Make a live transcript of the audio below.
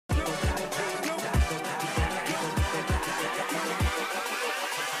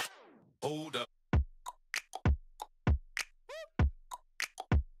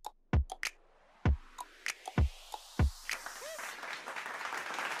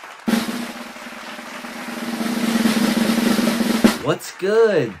What's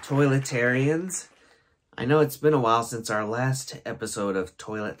good, toiletarians? I know it's been a while since our last episode of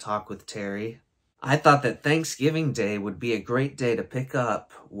Toilet Talk with Terry. I thought that Thanksgiving Day would be a great day to pick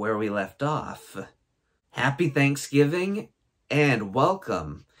up where we left off. Happy Thanksgiving and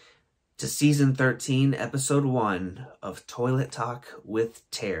welcome to Season 13, Episode 1 of Toilet Talk with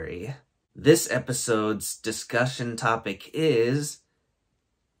Terry. This episode's discussion topic is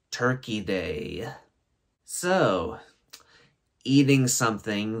Turkey Day. So, eating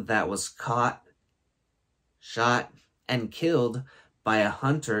something that was caught, shot, and killed by a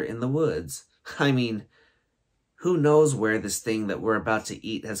hunter in the woods. I mean, who knows where this thing that we're about to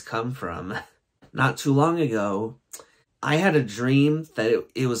eat has come from? Not too long ago, I had a dream that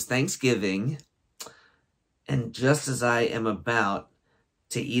it was Thanksgiving, and just as I am about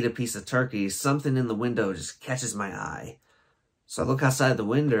to eat a piece of turkey, something in the window just catches my eye. So I look outside the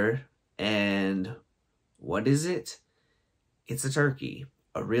window, and what is it? It's a turkey,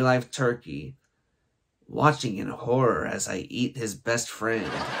 a real-life turkey, watching in horror as I eat his best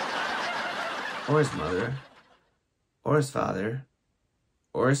friend, or his mother, or his father,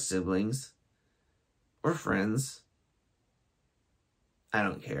 or his siblings, or friends. I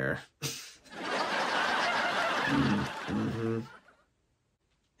don't care.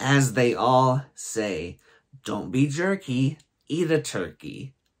 As they all say, don't be jerky, eat a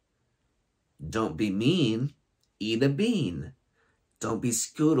turkey. Don't be mean, eat a bean. Don't be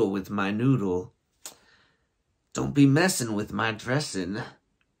scoodle with my noodle. Don't be messing with my dressing.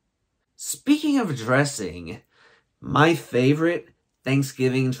 Speaking of dressing, my favorite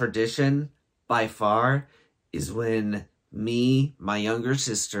Thanksgiving tradition, by far, is when me, my younger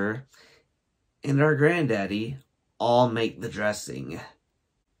sister, and our granddaddy all make the dressing.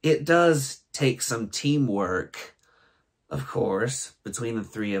 It does take some teamwork, of course, between the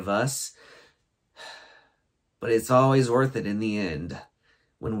three of us, but it's always worth it in the end.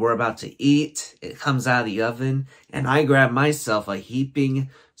 When we're about to eat, it comes out of the oven, and I grab myself a heaping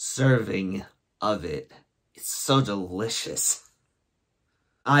serving of it. It's so delicious.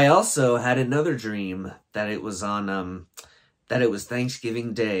 I also had another dream that it was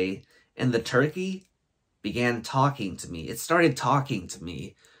Thanksgiving Day, and the turkey began talking to me. It started talking to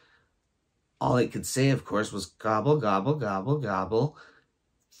me. All it could say, of course, was gobble, gobble, gobble, gobble.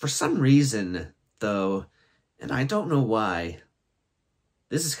 For some reason, though, and I don't know why,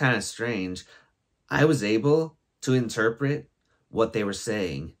 this is kind of strange, I was able to interpret what they were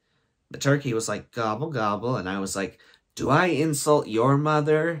saying. The turkey was like, gobble, gobble, and I was like, do I insult your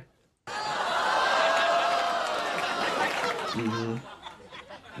mother?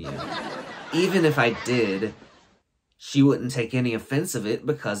 Yeah. Even if I did, she wouldn't take any offense of it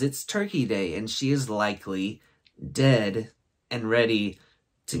because it's Turkey Day and she is likely dead and ready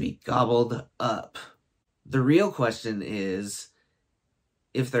to be gobbled up. The real question is,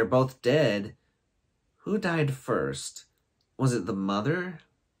 if they're both dead, who died first? Was it the mother?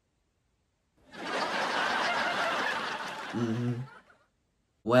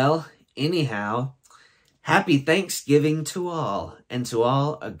 Well, anyhow, happy Thanksgiving to all, and to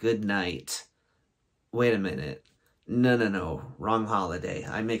all a good night. Wait a minute. No, wrong holiday.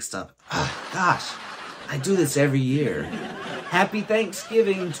 I mixed up. Gosh, I do this every year. Happy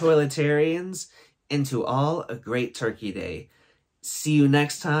Thanksgiving, toiletarians, and to all a great Turkey Day. See you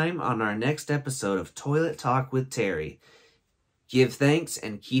next time on our next episode of Toilet Talk with Terry. Give thanks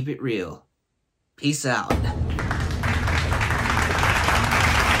and keep it real. Peace out.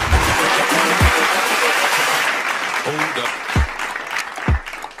 Hold up.